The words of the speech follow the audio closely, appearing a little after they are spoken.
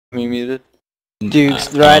Me muted? Do you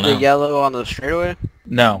ride the yellow on the straightaway?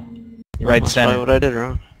 No. Right center. What I did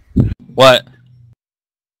wrong. What?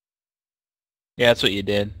 Yeah, that's what you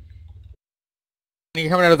did. When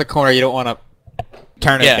you're coming out of the corner, you don't want to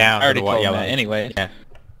turn it down. I already told yellow. that anyway. Yeah.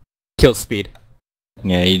 Kill speed.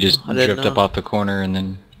 Yeah, you just drift up off the corner and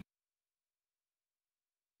then...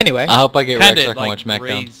 Anyway. I hope I get wrecked so I Kinda can watch like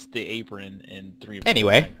SmackDown. raised the apron in 3.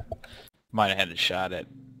 Anyway. Might have had a shot at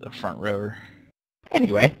the front rower.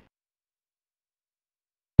 Anyway.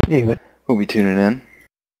 We'll be tuning in.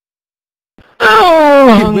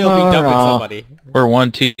 You will be done with somebody. We're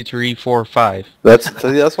 1, 2, 3, 4, 5.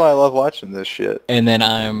 That's why I love watching this shit. And then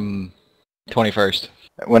I'm 21st.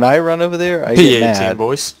 When I run over there, I get mad.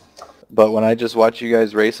 Boys. But when I just watch you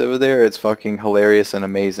guys race over there, it's fucking hilarious and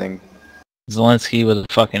amazing. Zelensky with a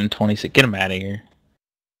fucking 26. Get him out of here.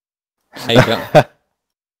 How you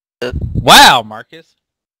go? Wow, Marcus.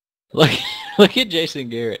 Look at Jason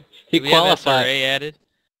Garrett. He Do we have qualified. SRA added?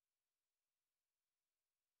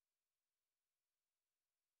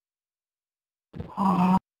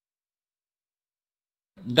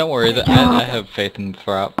 Don't worry, I have faith in the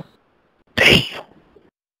throw.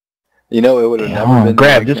 You know, it would have never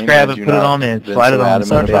been... Just grab it, put it on and slide it on.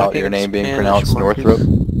 Adamant about your name being pronounced Northrop.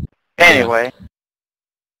 Anyway.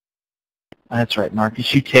 That's right,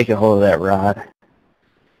 Marcus. You take a hold of that rod.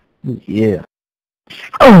 Yeah.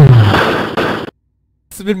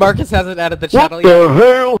 Marcus hasn't added the channel What the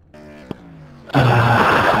hell?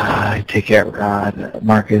 I take that rod,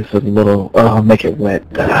 Marcus, with a little... Oh, make it wet.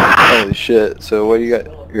 Holy shit. So what do you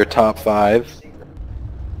got? Your top 5?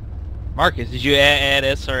 Marcus, did you add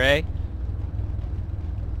SRA?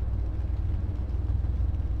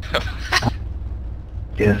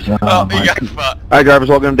 Yes, you got fucked. Alright, drivers,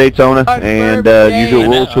 welcome to Daytona, and usual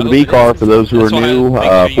rules for the B car for those who are new,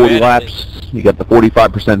 40 laps, you got the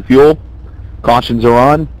 45% fuel, cautions are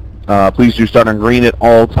on, please do start on green at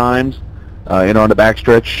all times, in on the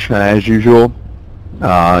backstretch as usual,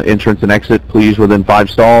 entrance and exit please within 5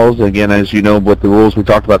 stalls, again as you know what the rules we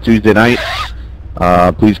talked about Tuesday night,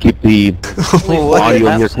 please keep the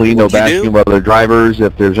audio here clean, no bashing of other drivers.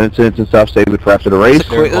 If there's incidents and stuff, save it for after the race. This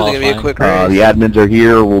is going to be a quick race. The admins are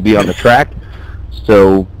here, will be on the track.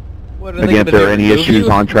 So, again, if there are any issues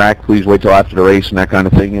on track, please wait till after the race and that kind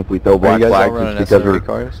of thing. If we throw black flags, it's because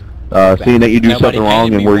we're seeing that you do something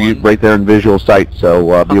wrong and we're right there in visual sight.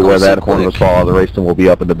 So be aware of that. If one of us fall out of the race, then we'll be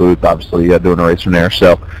up in the booth, obviously, doing a race from there.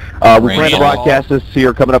 So we plan to broadcast this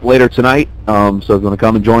here coming up later tonight. So if you're going to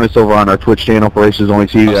come and join us over on our Twitch channel for Races Only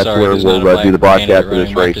TV, that's where we'll do the broadcast of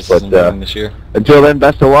this race. But until then,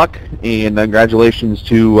 best of luck and congratulations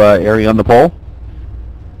to Ari on the pole.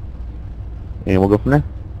 And we'll go from there.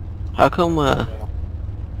 How come,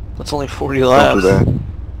 that's only 40 laps?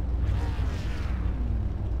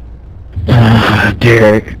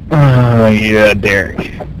 Derek. Yeah,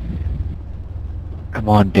 Derek. Come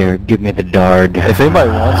on, Derek, give me the dard. If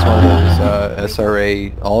anybody wants one of those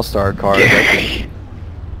SRA All-Star cars, yeah,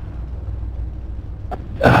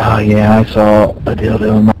 I saw a deal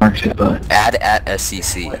to Mark's it, but... Add at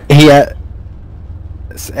SCC. Yeah.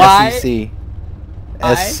 Why? SCC.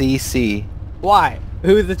 SCC. Why?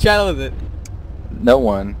 Who's the channel is it? No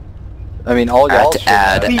one. I mean, all y'all should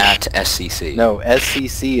Add have. at SCC. No,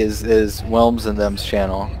 SCC is Whelms and them's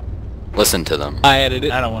channel. Listen to them. I added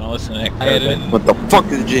it. I don't want to listen to it. I added it. What the fuck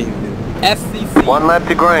is Gene? SCC. 1 lap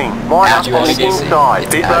to green. Line up on the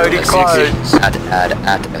inside. Pit road is closed. Add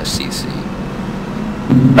at SCC.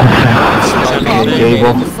 Okay, Gable.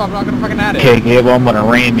 I'm not gonna fucking add it. Okay, Gable, I'm gonna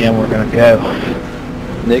ram you and we're gonna go.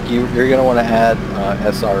 Nick, you're gonna want to add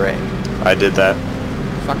SRA. I did that.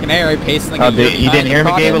 Fucking A, right? Pacing Oh, you didn't hear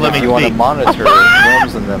me, Gable? Let me If you want to speak. monitor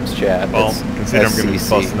Whelms and them's chat, Well, it's consider I'm going to be SCC.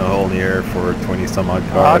 busting a hole in the air for 20 some odd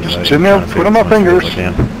cars. just sitting there, twiddling my fingers.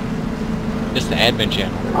 Just the admin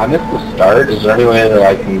channel. I missed the start. Is there any way that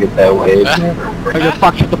I can get that wave?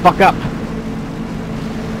 Shut the fuck up.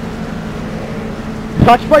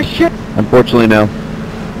 Touch my shit. Unfortunately, no.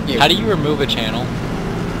 How do you remove a channel?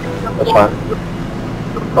 That's fine.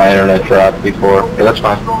 My internet dropped before. Okay, that's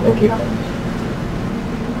fine. Thank you.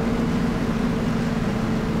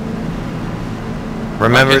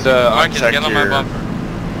 Remember Marcus, to Marcus, uncheck get on my your... bumper.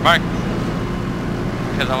 Marcus.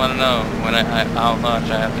 Because I want to know when how much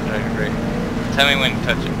I have to drag a brake. Tell me when to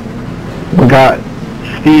touch it. We got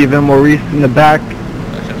Steve and Maurice in the back,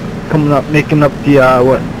 coming up, making up the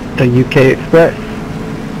the UK Express.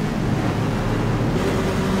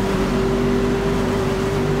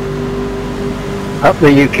 Up the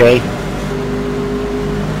UK.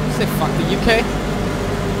 Say fuck the UK.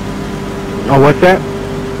 Oh, what's that?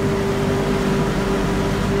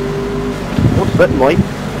 What's that, Mike?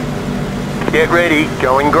 get ready,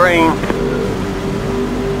 going green.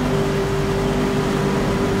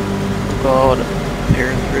 God,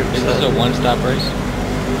 Aaron's ribs. Is this a one-stop race?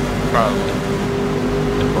 Probably.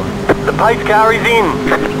 The pace car is in.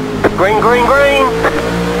 Green, green, green.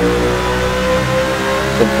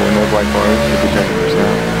 10-4, no black bars, you'll be checking yours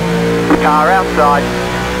now. Car outside.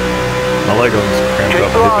 My leg was cramped Keep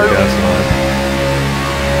up and hit the gas line.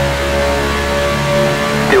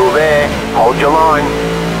 Still there. Hold your line.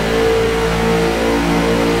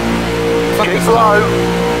 Keep low.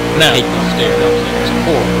 No. I hate these stairs upstairs. It's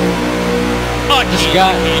horrible. This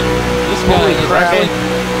guy is really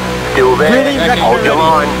Still there. Hold your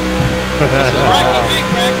line.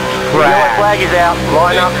 Yellow flag is out.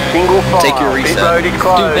 Line up. Single file. Take your reset. Pit road is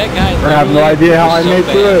closed. Dude, that guy I have no idea how I made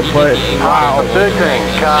through it, but Wow, 13.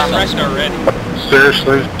 Car. Rest already.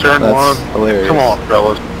 Seriously, turn That's one. hilarious. Come on,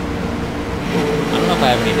 fellas. I don't know if I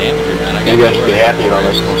have any damage or not. I You guys should be happy on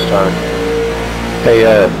this one start. Hey,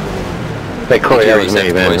 Corey, that was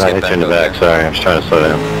me, man. I hit you in the back. Sorry, I was trying to slow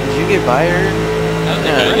down. Did you get by her? No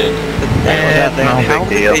big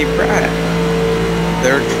deal.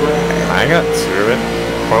 They're trash. I got through it.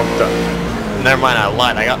 Pumped up. Never mind, I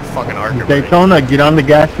lied. I got fucking argument. Daytona, get on the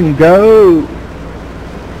gas and go.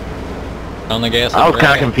 On the gas. I was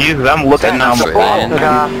kind of confused because I'm looking on the bottom.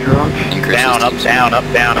 Down, up, down, up,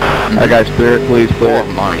 down. I got Spirit, please, clear.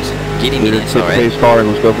 Get him in, Take the alright. base car and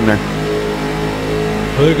let's go from there.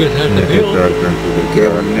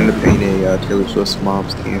 Gavin and the paint Taylor Swift's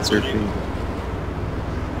mom's cancer thing.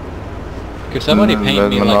 Could somebody paint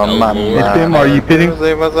me like a lord? Yes, Tim, are you pitting?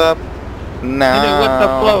 Say what's up? No. What the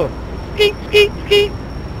flow? Skeet, skeet, skeet.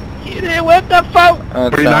 Get in with the flow.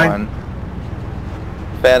 That's 39. that one.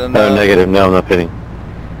 Bad enough. No, negative. No, I'm not pitting.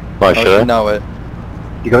 Why should You I? know it.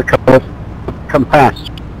 You gotta come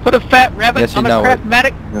past. Put a fat rabbit Yes, you on a know it.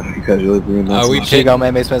 Craftmatic. No, because you're living in that. We She gonna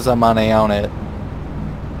make me spend some money on it.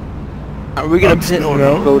 Are we gonna pit or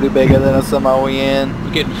no? Booty bigger than a semi we in.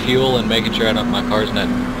 Getting fuel and making sure my car's not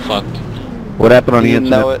fucked. What happened on the You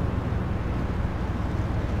know incident?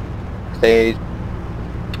 it. Stage.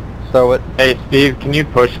 Throw it. Hey, Steve, can you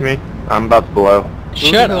push me? I'm about to blow.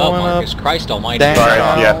 Shut up, going Marcus. Christ almighty. Damn. Sorry,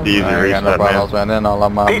 you have to use I your ain't got no reset, problems, man. Then all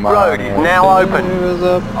of my Pit road is now open.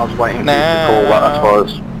 I was waiting Nah. for you to cool while I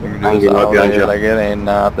was. I'm getting up behind you. Like it ain't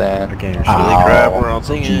nothing. Okay, you're crap. We're on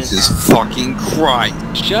Singing. Jesus fucking Christ.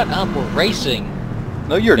 Shut up, we're racing.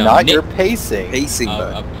 No, you're No, not. Nick- You're pacing. Pacing,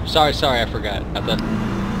 bud. Sorry, I forgot. I thought.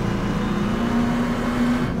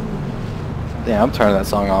 Damn, I'm turning that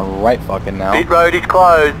song on right fucking now. Pit road is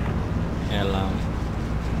closed. Hello.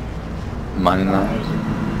 Money now.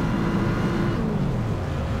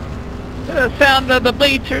 The sound of the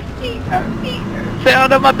bleachers.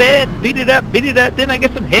 Sound of my bed. Beat it up, then I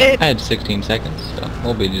get some head. I had 16 seconds, so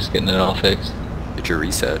we'll be just getting it all fixed. Did you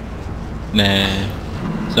reset? Nah,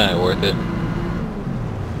 it's not worth it.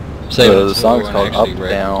 So the song's slower called and Up, actually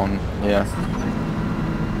wreck. Down. Yeah.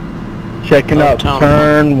 Checking up, Uptown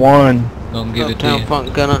turn one. Don't give it to Uptown you.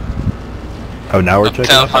 Funk gonna. Oh, now we're checking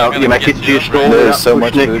Uptown Funk You gonna make get it you. to stroll. There's so push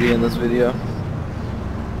much Nick. booty in this video.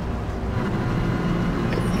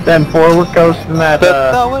 10-4, we're coasting at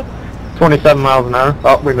Throw it. 27 miles an hour.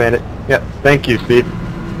 Oh, we made it. Yep, thank you, Steve.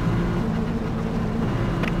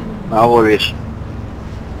 No worries.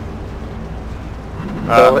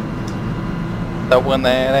 Throw it. Throwing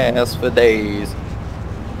that ass for days.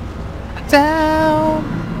 Down.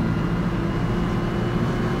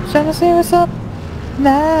 Trying to see what's up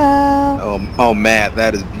now. Oh, Matt,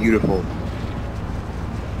 that is beautiful.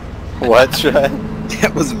 What, Trey?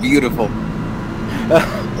 That was beautiful.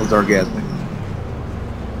 That was orgasmic.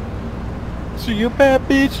 She a bad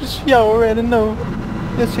bitch, she already know.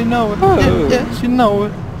 Yes, she know it. Yeah, she know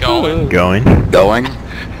it. Going. Going.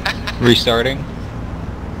 Restarting.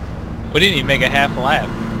 We didn't even make a half lap.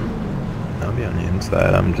 I'll be on the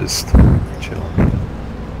inside. I'm just chilling.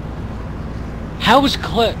 How is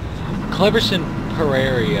Cleverson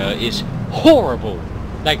Pereira is horrible.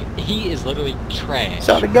 Like, he is literally trash.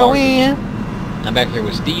 So to go in. I'm back here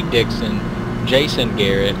with Steve Dixon, Jason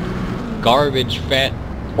Garrett, garbage, fat,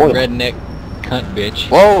 redneck, cunt bitch.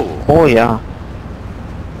 Whoa. Oh yeah.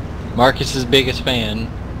 Marcus's biggest fan,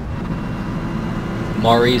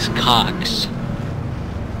 Maurice Cox.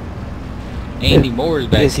 Andy Moore's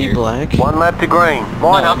back Is he here. black? One lap to green.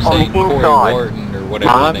 Line No, up I'm on the saying Corey inside. Wharton or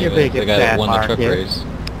whatever I'm his your name is, the biggest guy that fan, won the truck Marcus. race.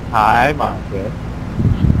 Hi, Marcus.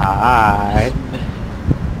 Hi.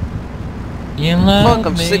 You love Fuck,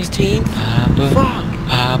 I'm me, 16.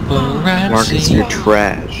 paparazzi. Marcus, you're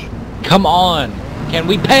trash. Come on, can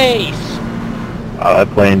we pace? Oh, that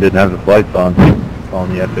plane didn't have the flights on.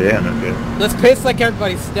 following the FAA on it. Let's pace like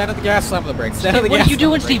everybody. Stand on the gas, slam on the brakes. Stand on the gas. What are you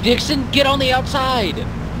doing, Steve Dixon? Get on the outside.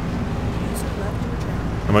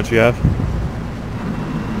 How much you have?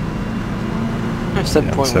 I have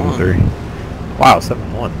 7.1. 7.3. Wow,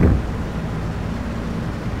 7.1.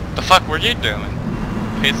 The fuck were you doing?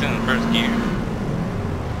 Pacing in the first gear.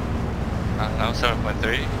 I don't know,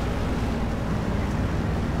 7.3.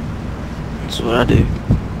 That's what I do.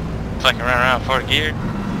 Fucking run around 4th gear.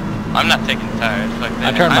 I'm not taking tires. Like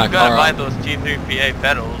that. I turned my car I'm gonna buy off. those T3PA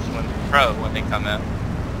pedals when they come out.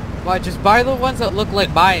 Why, just buy the ones that look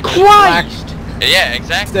like mine. Christ! Yeah,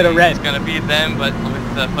 exactly. Instead of red. It's gonna be them, but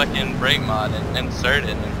with the fucking brake mod inserted,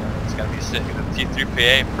 and it's gonna be sick. The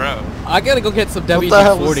T3PA Pro. I gotta go get some the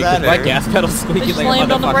hell was WD-40 that, because my Aaron? gas pedal's They squeaking like a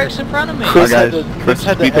slammed on the motherfucker. brakes in front of me. Alright guys, let's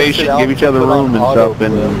be patient, give each other room and stuff,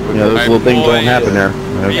 and you know, those little things don't happen there.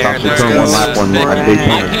 Constantly turn one lap on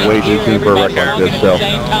Daytona is way too soon for a wreck like this, so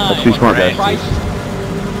let's be smart guys.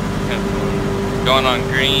 Going on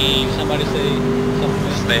green. Somebody say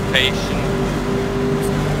something. Stay patient.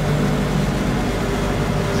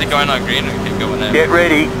 Is it going on green or keep going in? Get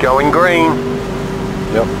ready, going green.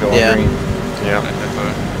 Yep, going green. Yeah.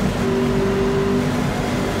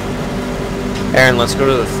 Aaron, let's go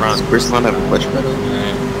to the front. Chris not have a clutch pedal.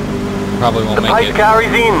 Probably won't The make pace it. car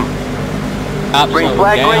is in. Green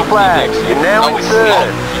flag, green flag. You're now in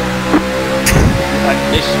third.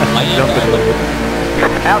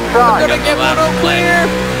 Outside. Gonna get one on clear!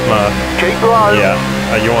 Keep low. Yeah.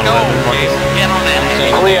 You want to let him, Marcus? Get on that.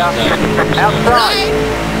 Clear. Outside.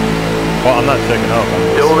 Well, I'm not checking up.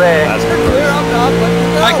 I'm Still there. asking. Clear, I'm not, let me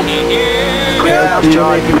go! I can't hear. Clear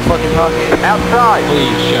outside. Outside.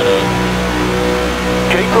 Please shut up.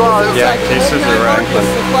 Keep low. Yeah, cases are right.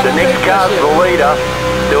 The next car's the leader.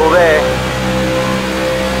 Still there.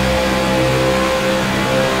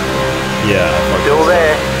 Yeah. Still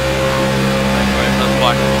there. Let's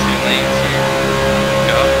block the 2 lanes here.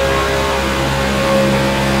 Go.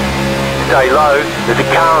 Stay low. There's a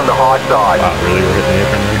car on the high side. Wow, really? We're hitting the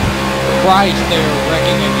apron there? Christ, they were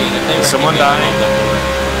wrecking again. If they were Someone keeping dying? on the-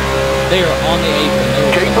 They are on the apron. They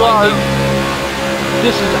were Keep so low. lightning.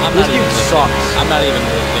 This is. I'm This not even. dude sucks. I'm not even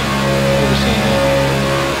listening. Overseeing it.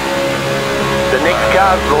 The next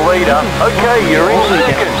car's the leader. Okay, you're in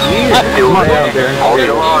second. Still there. Hold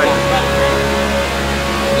your line.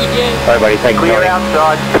 Alright buddy, thank you. Clear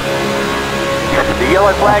outside. The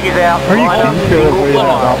yellow flag is out. Are you Line up, kidding? single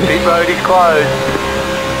file. Pit road is closed.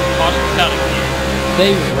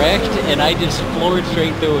 They wrecked, and I just floored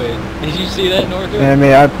straight through it. Did you see that, Northwood?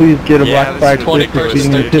 May I please get a Yeah, black flag 21st, for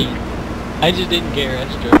the pit? 13th. I just didn't care.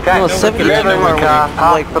 That's true. Okay, Well, 72 11 car,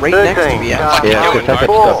 past like the right next to 13 me, car. actually. Yeah, because I got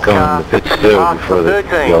Four stuck going car, in the pits too past before the the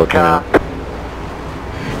 13 yellow came car. out.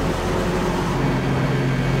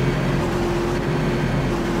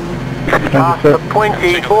 Past the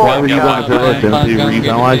 24 Why were you going to pit road, Timothy? Were you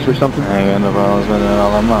penalized or something? I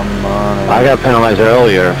got penalized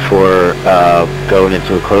earlier for going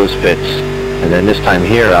into a closed pits, and then this time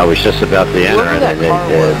here I was just about to enter, and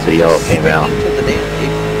then the yellow came out.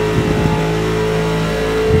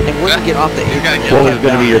 And wouldn't get off the apron. What was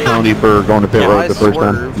going to be your penalty for going to pit road the first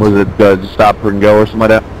time? Was it stop and go or something like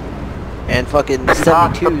that? And fucking Past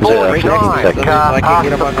 72 the is right next to me, 49 so car, I can't past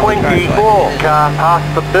get up the on the car. 24 car,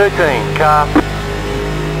 past the 13 car.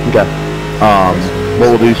 Okay. What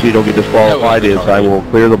we'll do so you don't get disqualified is I will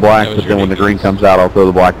clear the black, but then when the green comes out, I'll throw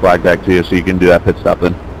the black flag back to you so you can do that pit stop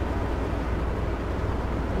then.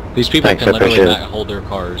 These people Thanks, can I literally appreciate not hold their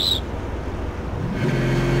cars.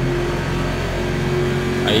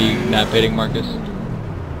 Are you not pitting, Marcus?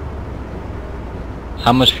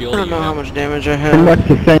 How much fuel I do don't you know how have? much damage I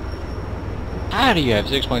have. How do you have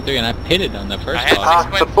 6.3 and I pitted on the first I had off?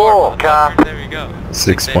 Past the 4 car. There we go.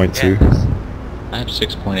 6.2. I have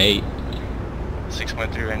 6.8.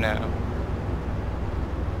 6.3 right now.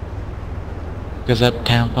 Cause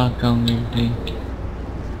uptown funk on your dick.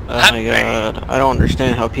 Oh my god, I don't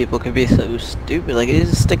understand how people can be so stupid. Like,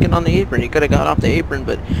 he's sticking on the apron. He could have got off the apron,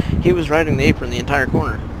 but he was riding the apron the entire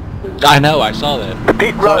corner. I know, I saw that. The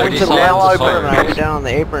pit So I road went is to the now left of the corner, open. I went down on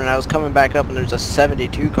the apron, and I was coming back up, and there's a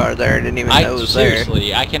 72 car there. I didn't even know it was there.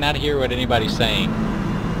 Seriously, I cannot hear what anybody's saying.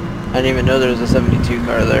 I didn't even know there was a 72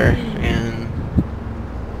 car there, and...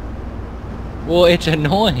 Well, it's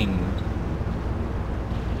annoying.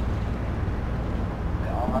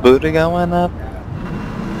 Booty going up.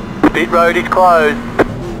 Pit road is closed.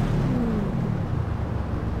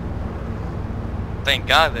 Thank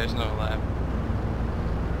God there's no lap.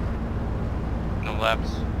 No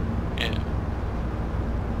laps. Yeah.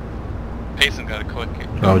 Payson got a quick.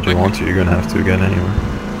 Why would you want to? You're going to have to again anyway.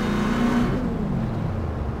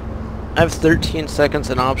 I have 13 seconds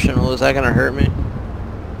in optional. Is that going to hurt me?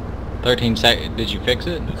 13 seconds. Did you fix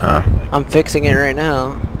it? I'm fixing it right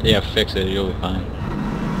now. Yeah, fix it. You'll be fine.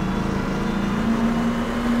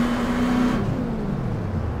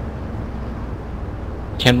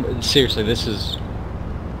 Seriously, this is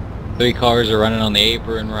 3 cars are running on the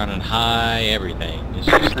apron, running high, everything. It's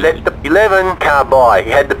just Let the 11 car by.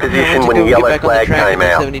 He had the position when the yellow flag came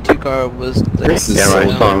out. 72 car was. Yeah, right.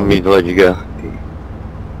 It's telling me to let you go.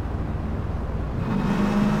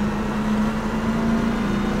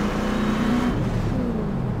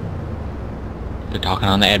 They're talking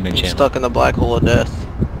on the admin channel. Stuck in the black hole of death.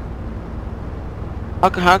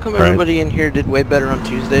 How come everybody in here did way better on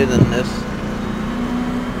Tuesday than this?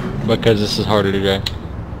 Because this is harder to drive.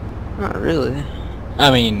 Not really.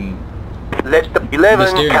 I mean... Let the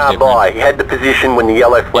 11 car by. He had the position when the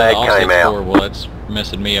yellow flag came out. Well, that's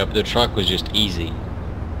messing me up. The truck was just easy.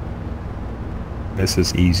 This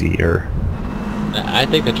is easier. I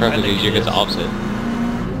think the truck is easier because opposite.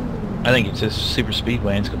 I think it's just super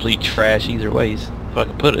speedway and it's complete trash either ways. If I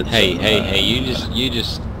can put it. Hey, you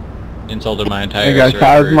just insulted my entire... Hey guys,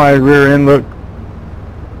 how's my rear end look?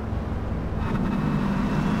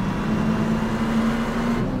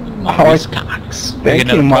 Marcus Cox.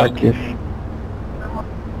 Thank you, Marcus.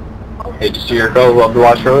 Hey, did you see your girl love to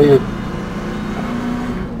watch earlier?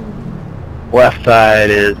 Left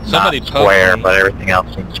side is not square, but everything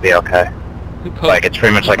else seems to be okay. Like, it's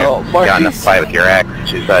pretty much like you got in a fight with your ex,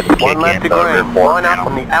 you decided to kick in the rear fork Line up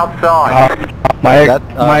on the outside. My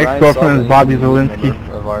ex-girlfriend is Bobby Zielinski.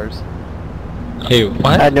 Of ours. Hey,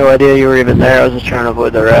 what? I had no idea you were even there. I was just trying to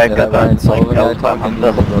avoid the wreck. I thought I was by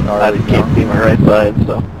myself. I can't see my right side,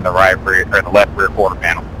 so. the right rear, or the left rear quarter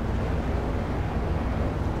panel.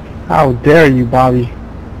 How dare you, Bobby?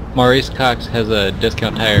 Maurice Cox has a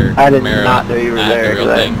discount tire. I did not know you were there because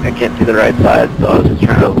I can't see the right side, so I was just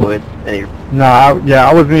trying to avoid any... No,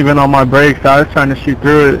 I wasn't even on my brakes. I was trying to shoot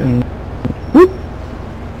through it and... Whoop.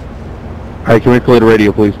 Alright, can we play the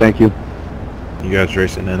radio, please? Thank you. You guys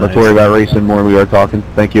racing in? Let's worry about racing more we are talking.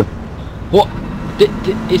 Thank you. What?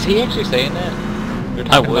 Is he actually saying that? They're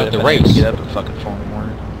talking about the race. Get up at fucking 4 in the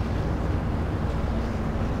morning.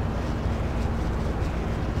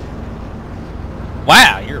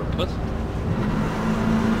 Wow, you're a pussy.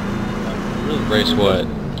 Race what?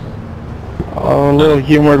 Oh, a little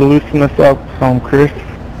humor to loosen us up, Chris.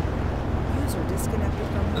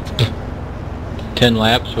 10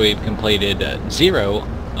 laps, we've completed 0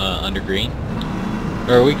 under green.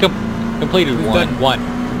 Or we completed one.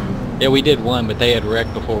 Yeah, we did 1, but they had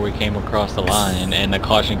wrecked before we came across the line, and the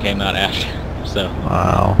caution came out after. So,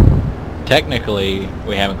 wow. Technically,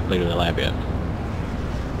 we haven't completed a lap yet.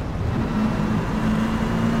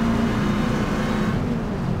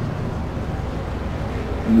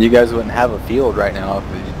 You guys wouldn't have a field right now if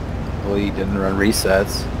we didn't run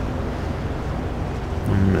resets.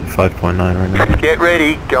 I'm at 5.9 right now. Get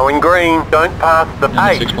ready, going green. Don't pass the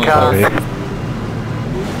pace car. 6.0.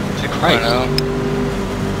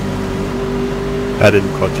 I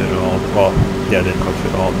didn't clutch it at all. Well, yeah, I didn't clutch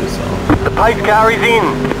it at all this The pace car is in.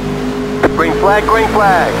 Green flag, green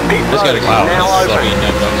flag. Pit road is now open.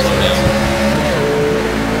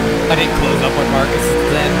 I didn't close up on Marcus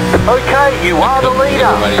then. Okay, you are the leader.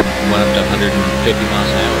 Everybody went up to 150 miles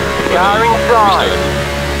an hour. Car inside.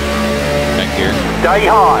 Back here. Stay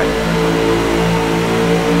high.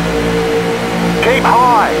 Keep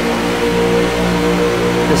high.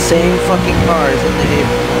 The same fucking cars in the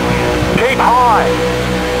apron. Oh my god. Keep high.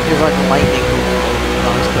 There's like lightning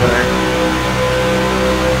on this car.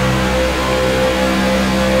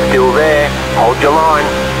 Still there. Hold your line.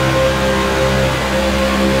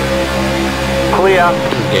 Clear. Yeah,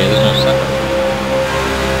 there's no setup.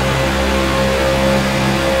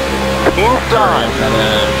 Inside.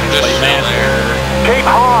 Just Keep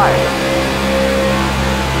high.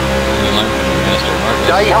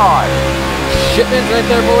 Stay high. Shipman's right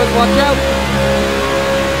there, boys. Watch out.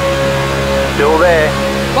 Still there.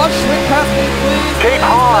 Bunch, swing past me, please. Keep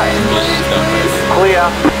high. Clear.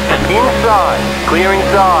 Inside. Clear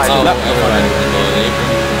inside. Oh, that was right.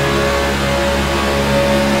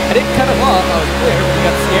 I didn't cut him off. I was clear, but he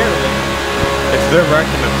got scared of it. If they're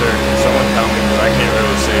wrecking up there, can someone tell me? Because I can't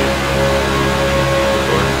really see.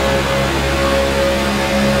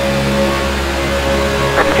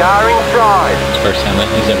 Car inside. It's the first time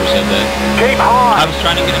that he's ever said that. Keep high. I was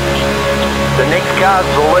trying to get him. The next car's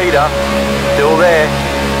the leader. Still there.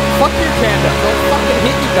 Fuck your tandem. Don't fucking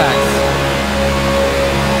hit you guys.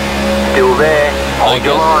 Still there. Hold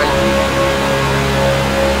your line.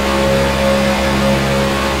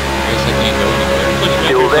 I guess I can't go anywhere.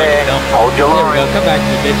 Still there. Hold your There we go. line. Come back,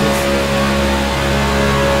 you bitches.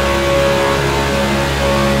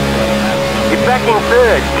 Your You're back in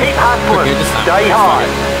third. Keep hustling. Stay high.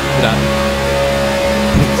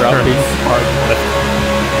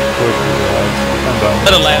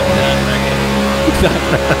 Let a lap done.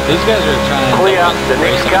 These guys are trying. Clear. The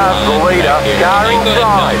next car's the leader. Car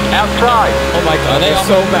inside. Outside. Oh my god, they're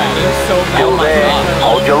so bad. They're so bad. Still there.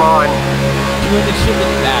 Hold your line. Doing this shit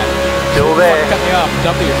with that. Still there. Cut me off.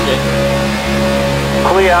 Dump your shit.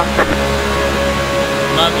 Clear.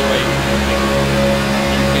 Not the way.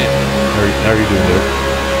 How are you doing, Dick?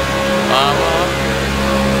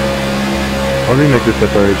 Why don't we make this a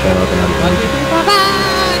third channel tonight?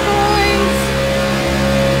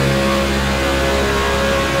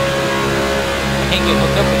 Can't get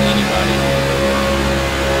hooked up with anybody.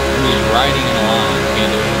 I'm just riding in a line.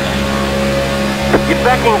 Can't do anything. You're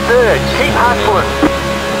back in third. Keep hustling.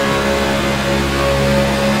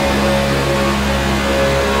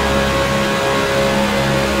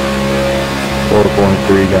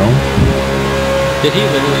 4.3 gallons. Did he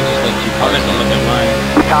literally just let you park on the line?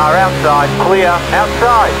 Car outside. Clear.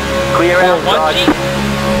 Outside. Clear outside.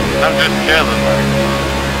 I'm just chilling, man.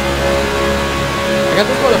 I got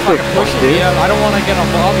this motherfucker pushing me up. I don't want to get on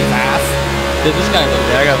Bobby's ass. Did this guy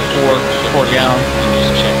literally? Yeah, I got 4 gallons. And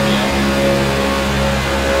just check me out.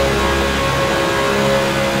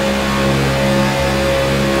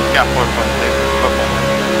 Got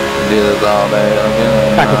 4.6. Do this all day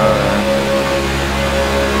again.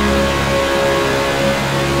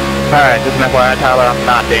 Alright, just an FYI, Tyler, I'm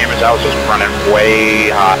not damaged. I was just running way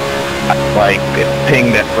hot. Like, it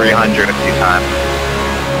pinged at 300 a few times.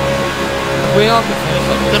 We all can finish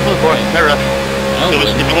like this. Simple, boy. No rush. No, It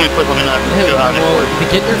was the only place I'm in. To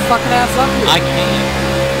get your fucking ass up here. I can't.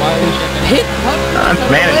 Why are we checking? Hit It's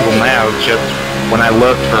manageable now. It's just when I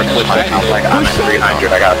looked for a split second, I was like, I'm at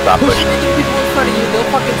 300. I gotta stop pushing pushing. the people in front of you. They'll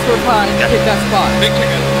fucking swerve high and hit that spot. Big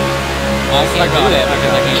ticket. I can't do that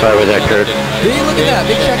because I can't. Sorry about that, Kurt. Did you look at that?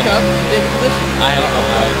 Big check up. Big position. I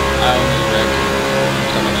only wrecked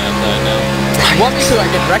something outside now. Want me to? I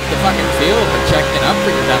can wreck the fucking field for checking up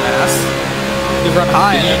for your dumbass. You run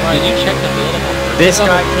high. Did you check the field? This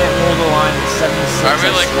guy can't hold the line at 76. I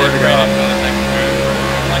really swear to separated God. from the second group.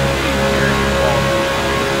 Like,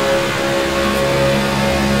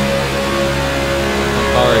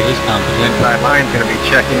 Sorry, he's competent. Mine's gonna be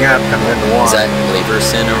checking up coming into one. Is that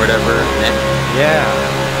Laverson or whatever, Nick? Yeah.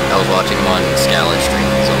 I was watching him on Scala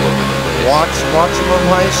streams all over the place. Watch him on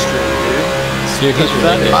live stream, dude. Dude, he's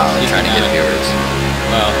really good. Wow, trying to get viewers.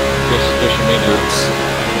 Well, there should be notes.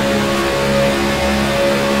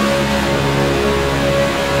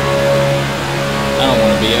 I don't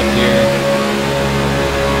want to be up here.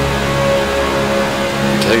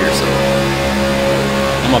 Kill yourself.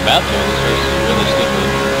 I'm about to. This race is really stupid.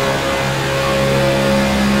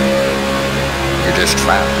 You're just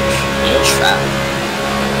trapped. Yep. Trapped.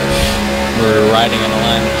 We're riding in a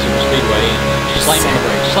line at Super Speedway and just slam on the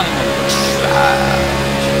brakes, slam on the brakes.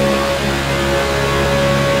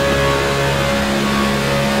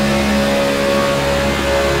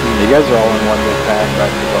 You guys are all in one big pack back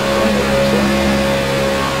to the so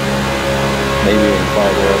maybe we can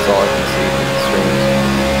follow the rest. All I can see from the streams.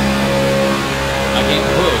 I can't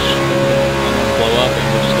push. I'm gonna blow up and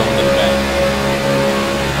we're just going to the back.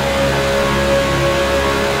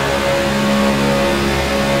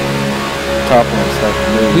 Top one stuff to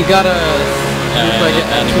move. We got like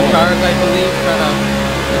 2 cars, I believe, trying to.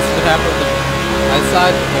 This is what happened with the high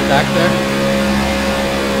side. Go back there.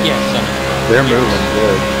 Yes, They're moving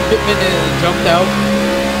good. Shipman jumped out.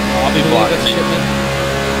 I'll be blocking. Shipman.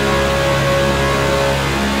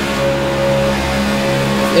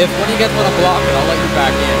 If one of you guys want to block it, I'll let you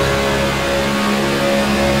back in.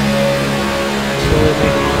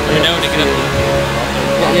 you know to get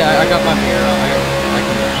up. Yeah, I got my mirror. I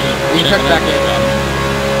can. You check back in.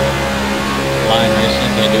 Line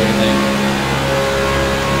racing, can't do anything.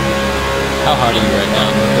 How hard are you right now?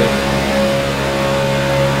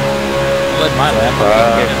 Let my lap.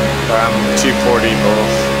 I'm 240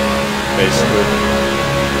 both, basically.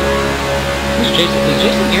 Is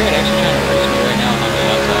Jason Garrett actually trying to race me right now on the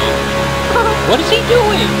outside? What is he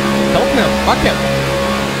doing? Help him. Fuck him.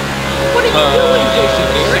 What are you doing, Jason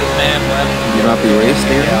Garrett? You not be raced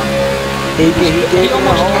here? He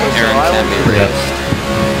almost has Aaron can be raced.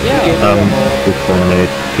 Yeah. 6.8,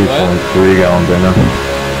 2.3 gallons right now.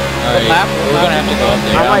 Alright, we're gonna have to go up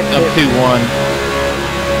there. Up 2-1.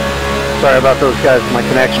 Sorry about those guys. My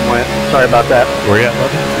connection went. Sorry about that. Where you at, bud?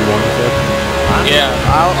 2-1, you said? Yeah.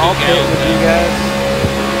 I'll pit with you guys.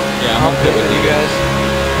 Yeah, I'll pit with you guys.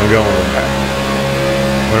 I'm going with him.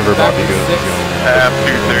 Whenever Bobby goes, I'm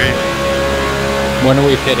going. 2-3. When are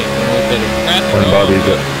we pitting? When Bobby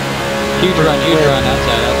goes. Huge run,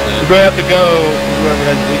 outside. We're going to have to go whoever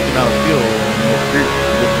has the least amount of fuel. Which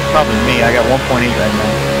is probably me. I got 1.8 right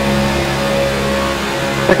now.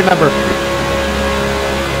 Pick a number.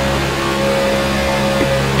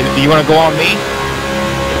 Do you want to go on me?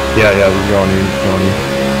 Yeah, we're going you.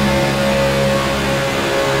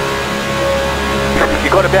 You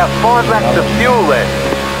got about 5 laps of fuel left.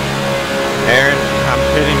 Aaron, I'm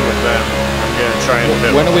pitting with them. I'm going to try and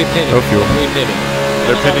pit. When are we pitting? No fuel. When are we pitting?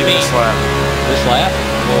 They're pitting this lap. This lap?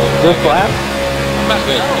 Well, This lap? I'm about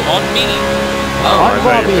to go on me. On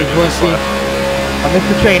Bobby, Quincy.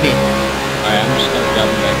 Mr. Cheney. Alright, I'm just gonna drop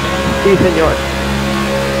him back down. Sí, señor.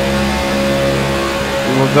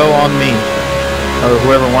 You will go on me. Or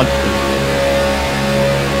whoever wants to.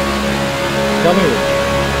 Tell me.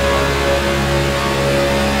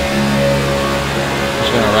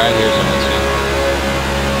 Just gonna ride here so let's see.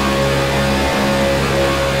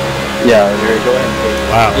 Yeah, there you go ahead and take.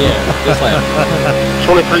 Wow. Yeah, this lap.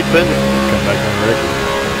 23 minutes. Come back on the record.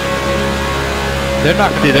 They're not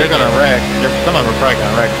gonna. See, they're gonna wreck. Some of them are probably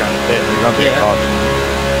gonna wreck trying to pit. They're gonna be caught.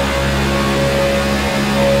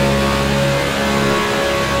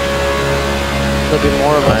 There'll be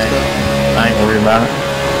more of us though. I ain't worried about it.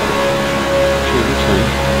 True.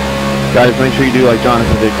 Guys, make sure you do like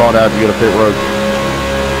Jonathan did. Called out. You got to pit road.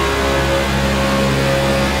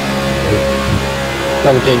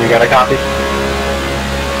 17, you got a copy?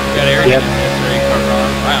 Got Aaron. Yep. That's very car run.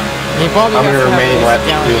 Wow. He probably I'm got your some remaining lap to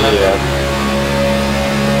do the,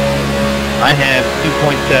 I have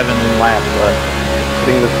 2.7 laps left.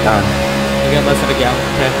 Putting this time. You got less than a gallon.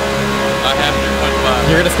 Okay. I have 3.5.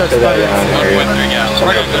 You're gonna start sputtering. 1.3 gallons.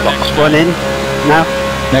 We're gonna go next. One in now.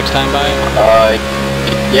 Next time by?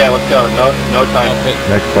 yeah, let's go. No time.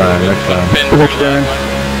 Next time. Pin first lap.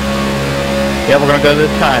 Yeah, we're gonna go this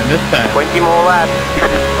time. 20 more laps.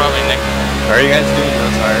 Probably next. How are you guys doing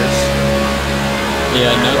those tires?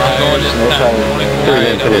 Yeah, no I'm going tires. this time. 24.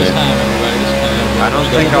 Alright, this time, everybody, this time. I don't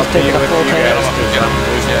think I'll be with you guys because I'm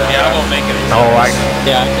losing. Yeah, I won't make it. Oh,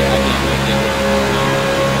 Yeah, I can't make it.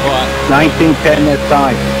 What? 19:10 this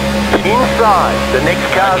time. Inside. The next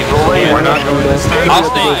car's the leader. We're not going this time. I'll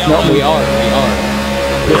stay. No, we are.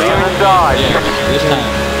 Clear inside. Yeah, this time.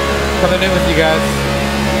 Coming in with you guys.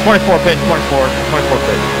 24 pit. 24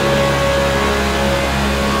 pit.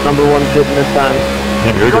 Number 1 pitting this time.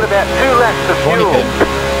 You got about 2 laps of 20 fuel. pit.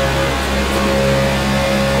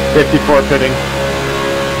 54 pitting.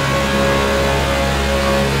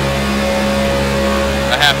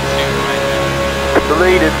 I have to shoot right now. The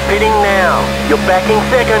leader's pitting now. You're backing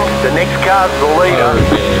second. The next car's the leader.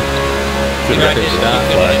 Okay. You guys did stop.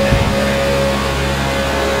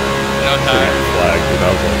 No tires. Flag, dude, that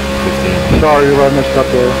was like 15. Sorry, I messed up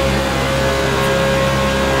there.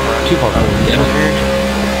 Too far forward. Get over here.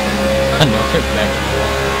 I know, they're back.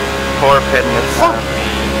 Poor pitting this time.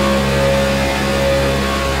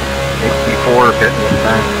 64 pitting this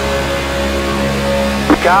time.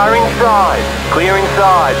 Car inside. Clear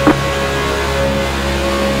inside.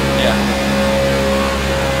 Yeah.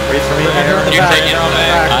 Wait for me, Enter Aaron. the You're back, taking enter on the it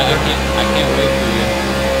back. I can't wait for you.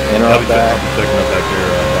 I'll be checking out back there,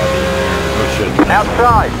 Bobby, in there. Oh shit.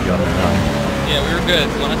 Outside. Got me now. Yeah, we were good.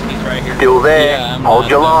 Zelensky's right here. Still there. Yeah, I'm Hold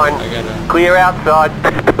your line. I gotta... Clear outside.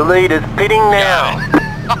 The leader's pitting now.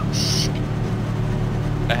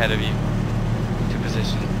 Ahead of you. 2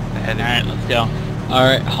 positions ahead of you. Alright, let's go.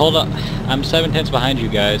 Alright, hold up. I'm 7/10 behind you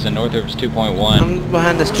guys, and Northrop's 2.1. I'm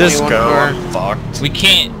behind this Just 21 go. car. I'm fucked. We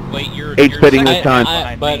can't. Wait, you're... 8's pitting second this time.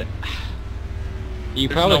 behind But... me. You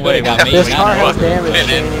There's probably no way could have got me. This not car has Northrop. damage. Fit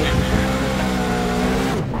in.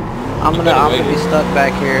 I'm gonna be stuck back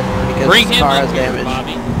here because Bring this him car up has here, damage.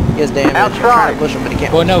 Bobby. He has damage. I'm trying to push him, but he can't.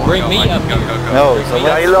 Well, no, push bring him. me up Go, here. go, go. No, so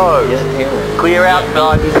Stay let's low. get here. Clear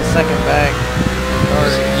outside. He's a second back.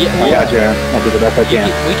 Yeah, I got you. I'll do the best I can.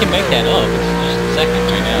 we can make that up. It's just seconds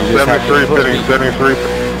right now. 73 pitting, 73.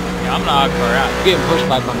 Yeah, I'm not far out. I'm getting pushed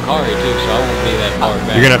by Pancari too, so I won't be that far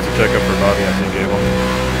back. You're gonna have to check up for Bobby, I think, Abel.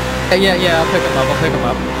 Yeah, I'll pick him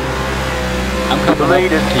up. I'm coming The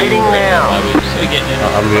leader's up to you pitting right now. Bobby, so- We getting in.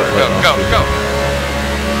 I'll be Go, right go, now. go.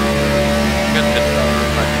 Good pit stop.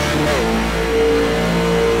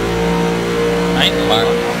 I ain't far.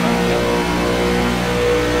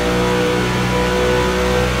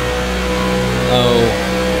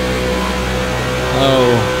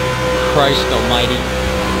 Oh, Christ almighty.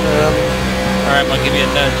 Alright, I'm gonna give you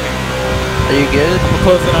a nudge here. Are you good? We're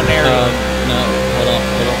closing on area. No, hold on.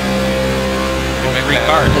 Give me 3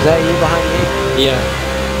 cars. Is that you behind me? Yeah,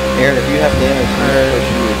 Aaron, if you have damage, push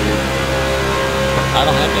you with you. I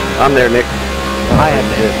don't have any. I'm there, Nick. I have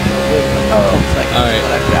damage. Oh. 10 seconds. Alright.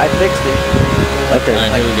 But I fixed it. Okay.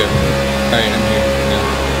 Alright, here we go. Alright, I'm here now.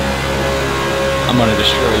 I'm gonna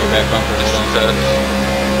destroy your back bumper.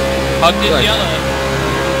 Hug this yellow.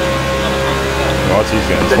 Watch these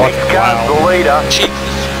guys. The next car's the leader. Jesus.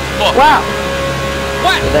 Fuck. Wow!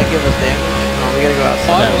 What? Did that give us damage? Oh, we gotta go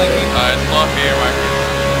outside. Alright, slow up here, Marcus.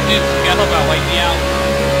 Dude, you gotta help out, wait me out.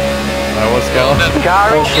 What's going on?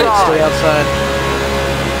 Car Oh shit, stay inside. outside.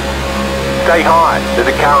 Stay high.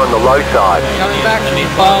 There's a car on the low side. Coming back to me.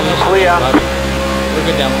 Clear. We're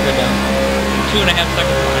good down, we're good down. 2.5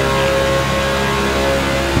 seconds behind me.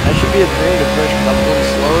 That should be a green to push, but I'm a little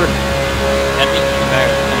slower. That means you're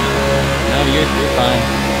better. No, you're fine.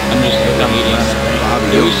 I'm just overheating.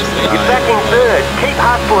 You're back in third. Keep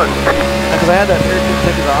hustling. Because I had that 13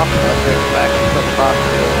 seconds off and I was back and put the box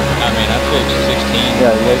through. I mean, I switched 16.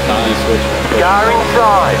 Yeah, you guys can switch. Car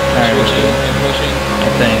inside. Switching and pushing. I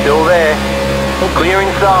think. Still there. Clear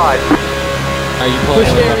inside. Are you pulling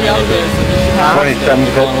Push away from Harry me a out little there bit? so that you have 27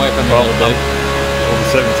 You're pulling away from me a little bit. Well, the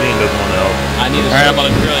 17 doesn't want to help. I need to start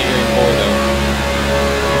really hearing more though.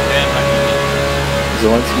 So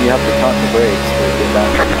once you have to count the brakes to get back.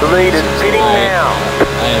 The lead is pitting now.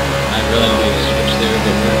 I really need to switch there,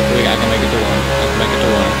 but I can make it to one. I can make it to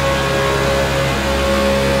one.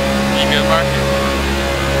 You good, Marcus?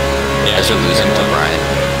 Yeah, as you're losing to Brian.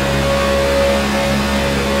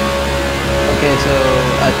 Okay, so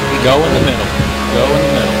we Go in the middle. Go in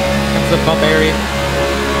the middle. comes the bump area.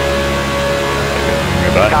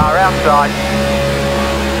 Car outside.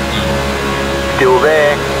 Still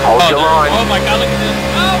there. Hold your line. Oh my god, look at this.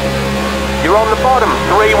 Oh! You're on the bottom.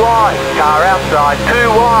 3 wide. Car outside. 2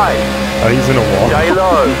 wide. Oh, he's in a wall. Stay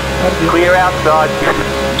low. Clear outside.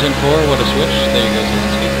 10-4, what a switch. There you go,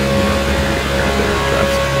 Zelensky.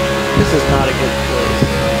 This is not a good place.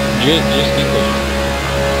 Just keep pushing.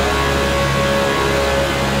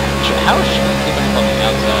 How is she keeping up on the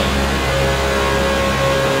outside?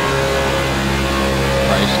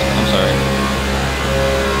 Christ, I'm sorry.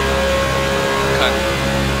 Cut.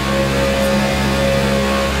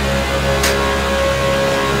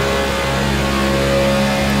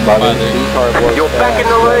 You're back in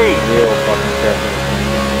the lead. Real fucking careful.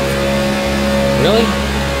 Really?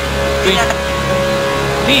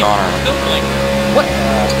 Damn, still like, What?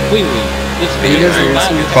 Wait. This He is doesn't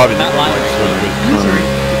not probably not line like right.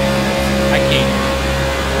 I can't.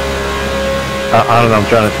 I don't know, I'm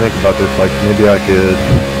trying to think about this, like maybe I could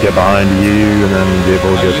get behind you and then be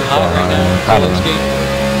able to Are get you hot right now? I don't know.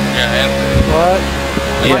 yeah, and What?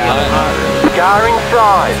 Yeah. Car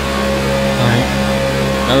inside. Alright.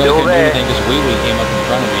 I really Still couldn't do there. anything because Wee came up in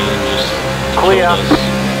front of me and just Clear. killed us.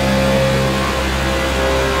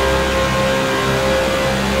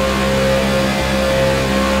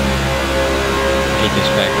 I hate this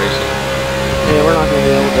back racing. Yeah, we're not gonna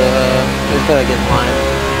be able to. We just gotta get in line.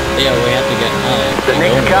 Yeah, we have to get in line. The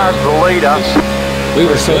next car's the leader. We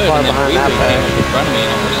were so good, far and then behind Wee that came pack. up in front of me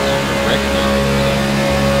and almost wrecked me.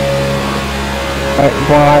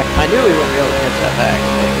 I knew we wouldn't be able to catch that back.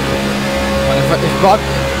 If Bob,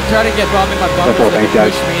 try to get Bob in my bumper so he can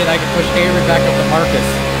push me and I can push Avery back up to Marcus.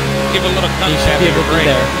 give a little He touch should be able to be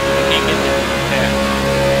there. You can't get there. Yeah.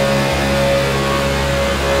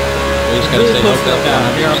 We just gotta Really stay close hooked to up them down.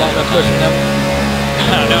 on You're about to push them.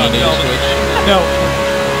 No, you need to switch. No.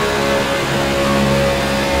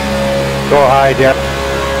 Go high, Jeff.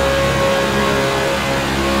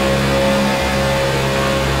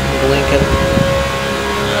 Lincoln.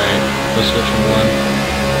 Alright, let's switch from one.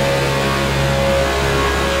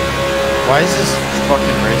 Why is this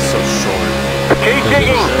fucking race so short? Keep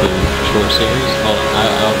digging. Short series.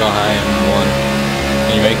 I'll go high in one.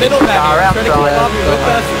 Can you make it? Middle back Car here. Try to keep outside. Bobby with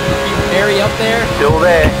us. Keep Harry up there. Still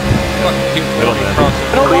there.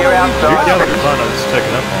 Clear You're outside. down the front, I was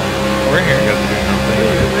checking up on. We're here. You guys are doing your own thing.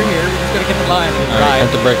 We're here. We just gotta get the line. Alright,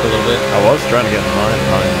 have to brake a little bit. I was trying to get in line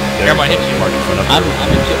behind there. Everybody hit you. Marcus went up I there.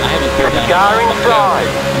 haven't cleared down. Car inside.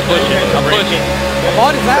 I'm pushing. I'm pushing. Come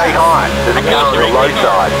on, is Stay that? high. There's a car on the low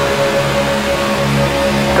side.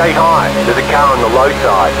 Stay high. There's a car on the low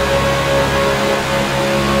side.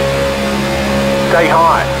 Stay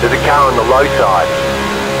high. There's a car on the low side.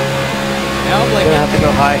 Now I'm We're like, gonna have to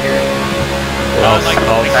go high here.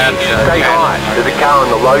 Stay high. There's a car on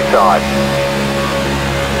the low side.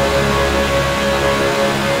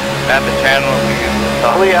 At the channel, we can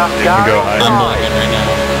Clear. You Car can go high. I'm inside. lagging right now.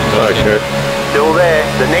 Sorry, Kurt. Still there.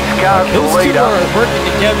 The next car's the those two leader. are working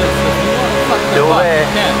together, so if you want to fuck them Still up, there.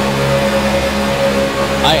 you can.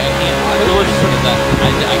 I can't. I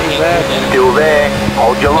can't do that. Still there.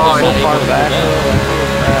 Hold your line. So far back.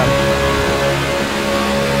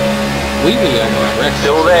 We almost wrecked.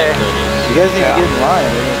 Still there. You guys need to get in line.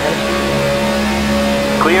 They're gonna catch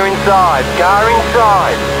you. Clear inside. Car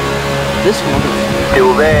inside. This one is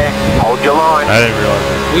Still there. Hold your line. I didn't realize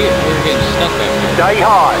that. We're getting stuck back here. Stay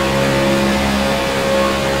high.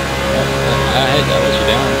 I let you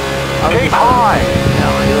down. Keep high. No,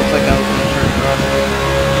 it looks like I was in the turn run.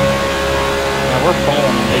 We're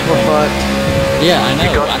falling. We're fucked. Yeah, I know.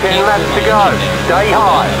 You've got 10 laps to go. Stay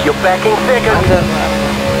high. You're backing second.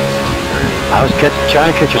 I was trying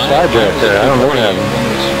to catch a side drive there. I don't know what happened. When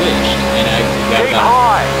we switched, and I got Keep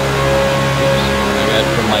high. I got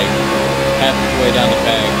from like halfway down the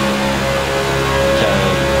back to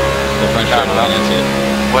the front shot, and that's it.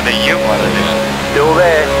 What do you want to do? Still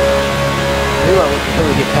there. Maybe I would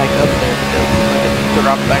probably get packed up there because I could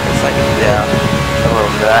drop back a second. Yeah. A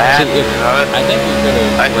little bit. I think we could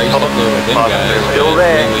have raced up there with them guys. Still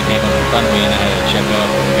there. Then we came up in front of me and I had to check up.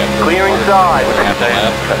 Clearing side. Half a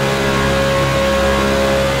lap.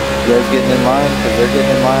 You guys getting in line? Because they're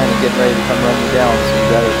getting in line and getting ready to come run you down, so you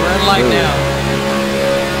gotta We're in line move. now.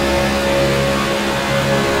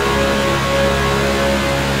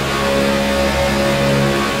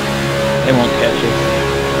 They won't catch us.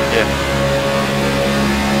 Yeah.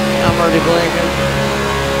 I'm already blinking.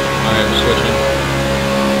 Alright, we're switching.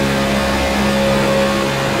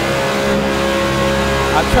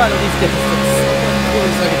 I'm trying to at least get this thing somewhat cool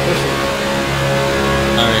so I can push it.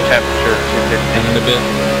 Alright, Temperature 250. and a bit.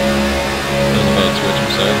 That was a bad switch,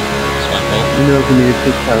 I'm sorry. It's my fault. You know, we need to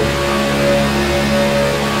take out.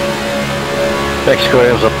 Mexico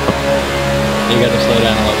was up. You gotta slow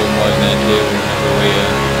down a little bit more than that too. Whenever we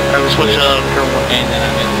I was switching on for one. and then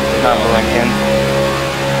I'm in. Not blinking.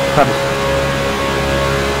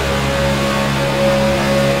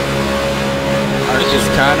 I was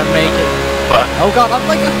just trying to make it. What? Oh god, I'm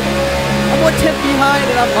 1/10 behind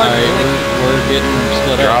and I'm Alright, already we're getting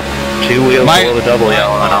split Drop up. 2 wheels below the double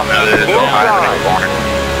yellow, and I'll know that it's going higher in the corner.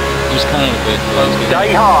 Just kind of a bit close.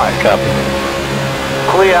 Stay high. Copy.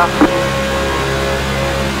 Clear.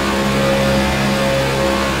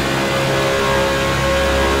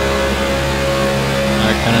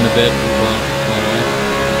 Alright, kind of a bit. Going away.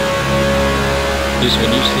 Just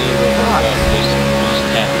when you see it real far up, just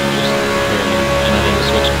tap it, just barely. And I need to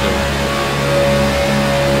switch it over.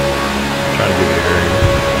 Trying to give you a area.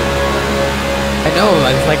 I know,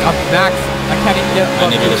 it's like I'm max. I can't even get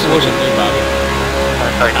I need you to switch it through, Bobby.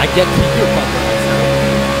 I get to you bumper myself.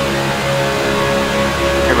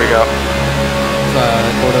 Here we go. Go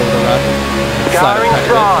over the run. Car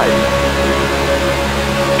inside.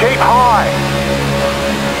 Keep high.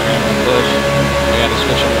 Push. We gotta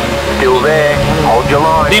switch it one. Still there. Hold your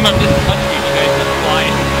line. Damn, I'm just touching you guys. That's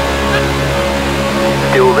flying.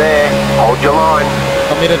 Still there. Hold your line.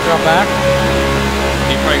 Want me to drop back?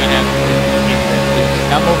 You're probably gonna have to.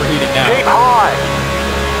 I'm overheating now. Keep high.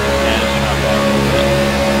 Yeah, it's not bad.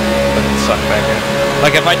 Doesn't suck back in.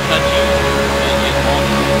 Like if I touch you, and you won't.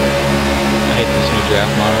 I hate this new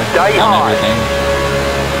draft model. Stay on high. everything.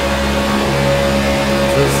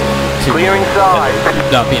 Clearing side.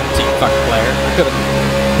 Not being a team fucking player.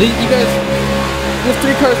 You guys, with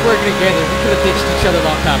 3 cars working together, we could have ditched each other a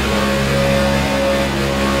long time ago.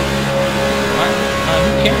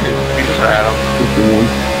 Who cares? We just ran them.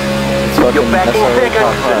 You're backing second.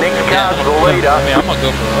 The next car's the leader. I mean, I'm gonna go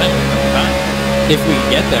for the win. If we can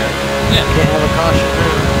get there. Yeah. Can't have a caution.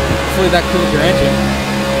 Hopefully that cools your engine.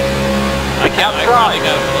 I probably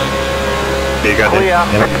got a plug. You got Clear.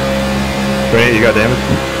 damage? Brandon, you got damage?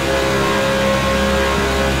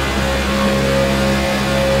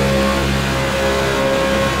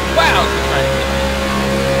 Wow!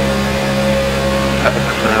 That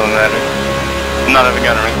doesn't really matter. I'm not even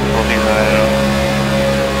gonna ring the full season, I know.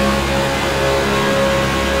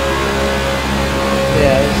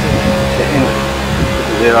 Yeah, this is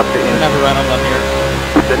It up to in. Never run on them here.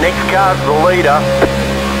 The next car's the leader. I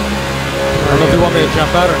don't know if you want me to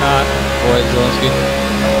jump out or not. What, Zelensky?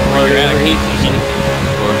 Well, you're out of heat. I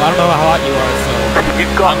don't know how hot you are, so.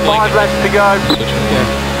 You've got 5 laps to go. Okay.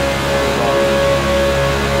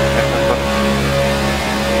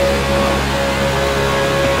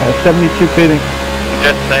 72 fitting.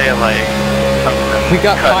 Just say like something. We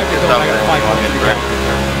got cut 5 to to go, and I got something 5 more and to we'll go.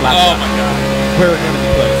 get Oh my god. We're gonna be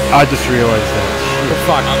close. I just realized that. We're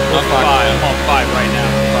fucked. I'm We're fucked. 5. I'm on 5 right now.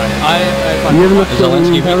 I'm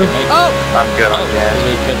Zelensky, we can make it. Oh! I'm good on gas.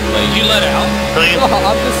 We couldn't lay. Did you let out? Oh,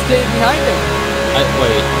 I'm just staying behind him.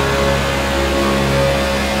 Wait.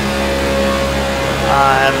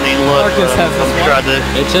 I haven't even looked. Marcus has this I'm one. trying to.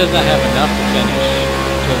 It says I have enough to finish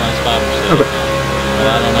to my spot. Okay. But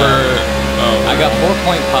I don't know. I got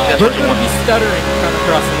 4.5. We're gonna be stuttering coming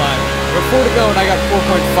across the line. We're 4 to go and I got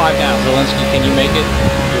 4.5 now. Zelensky, can you make it?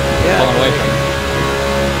 You're pulling away from me.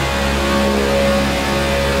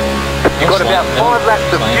 You've got about 5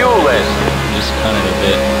 laps of fuel left. just cut it a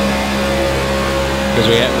bit. Because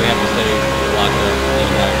we have to stay locked up the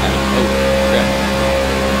entire time. Oh, crap.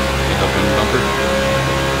 Get up in the bumper.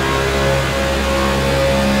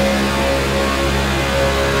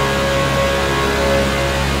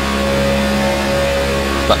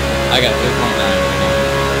 But I got 2.9 right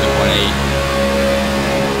now. 2.8.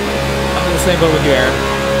 I'm in the same boat with you, Aaron.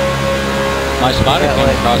 My spotter came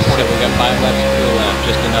across and said we got 5 laps of fuel left,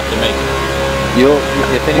 just enough to make it.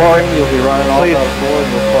 If anything, you'll be running off of 4 and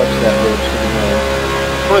you'll clutch that bridge to the main.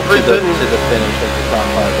 To the finish of the top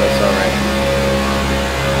 5 USRA.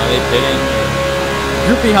 Are they pitting?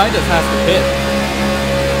 Group behind us has to pit.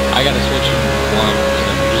 I gotta switch in one, so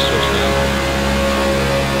just switch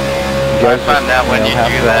now. I find out when you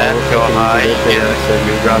do that, go high, you get a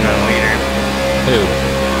running leader. Who?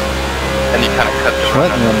 And you kind of cut the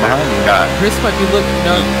run behind you. Chris might be looking.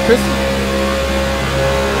 No, Chris.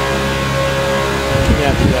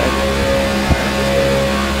 Yeah, do that.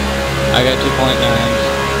 I got 2.9 left.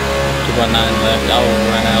 I'll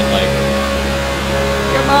run out like.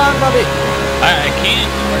 Come on, Bobby. I can't.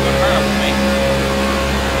 We're gonna hurt him with me.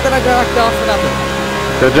 Then I got knocked off for nothing.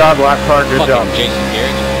 Good job, Black Car. Good job. Jason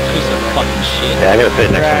Garrett, piece of fucking shit. Yeah, I gotta fit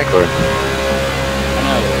next one, Corey. I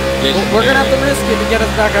know. We're gonna have to risk it to get us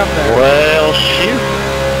back up there. Well, shoot.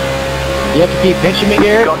 You have to keep pinching me,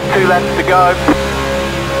 Garrett. Got 2 laps to go.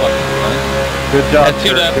 Good job,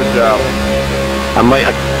 sir. Good job. I might.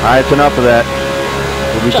 Alright, it's enough of that.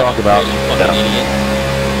 What we talk about. Fucking idiot.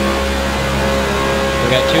 We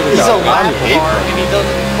got 2 to He's go. a lap car and he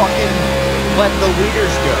doesn't fucking let the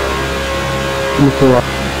leaders go. We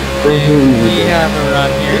have a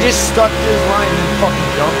run He here. just stuck to his line and fucking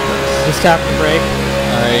jumped us. Just tap the brake.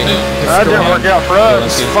 Alright. That didn't work out for us.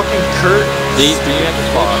 It's fucking Kurt. Deep, do you have to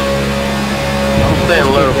spot? I'm staying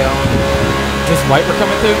low. Is this white we're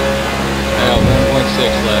coming to? I got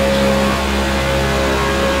 1.6 left.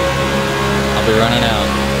 I'll be running out.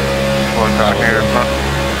 One car here.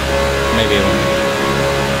 Maybe it won't.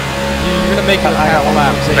 You're gonna make it a half a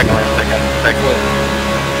lap. Second.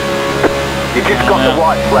 You just got the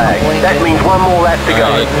white flag. That means 1 more lap to go.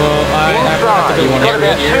 Alright, well, I have to Inside, you've got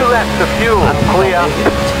about 2 laps of fuel. Clear.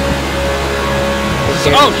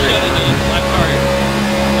 Oh shit, I need a black car here.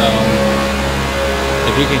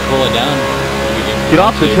 If you can cool it down, you can Get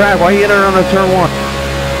off the track. Why are you entering on the turn 1?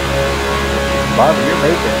 Bob, you're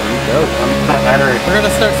making it. You go. We're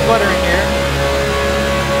gonna start sputtering here.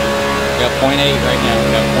 We got 0.8 right now.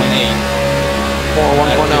 We got 0.8. 1.0.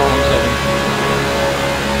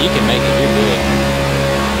 You can make it. You're good.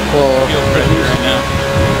 Well, Feel pretty right now.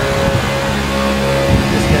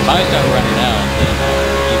 If I start running out, then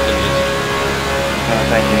you can just.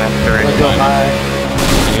 Thank you, that's great. Let's go high.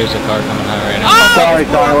 Here's a car coming high right now. Sorry,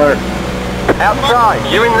 Tyler. Outside,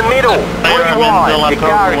 you're in the middle. 3 wide. Your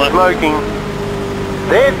car is smoking.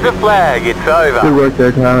 There's the flag. It's over. Good work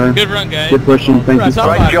there, Tyler. Good run, guys. Good pushing. Thank you.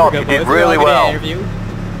 Great job. You did really well.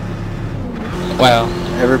 Wow.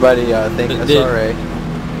 Everybody, thank SRA.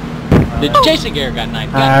 Did Jason Garrett got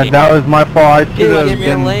 9? That was my fault. I should have give me a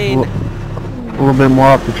been lane. a little bit more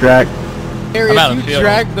off the track. Harry, I'm out if of you field.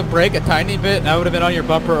 dragged the brake a tiny bit, I would have been on your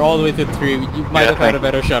bumper all the way through 3. You might have had a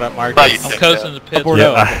better shot at Marcus. I'm coasting the pit.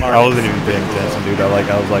 Yeah, I wasn't even paying attention, dude.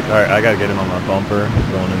 I was like, all right, I gotta get him on my bumper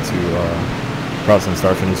going into crossing the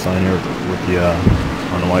start finish line here with the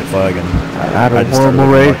on the white flag, and I had a just started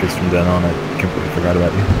horrible with race. Marcus from then on. I completely forgot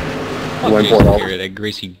about you. Fuck Jason Garrett, that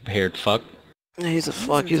greasy-haired fuck. He's a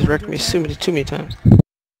fuck. He's wrecked me too many times.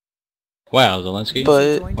 Wow, Zelensky.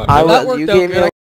 But Wow. I That will. worked You out gave me good.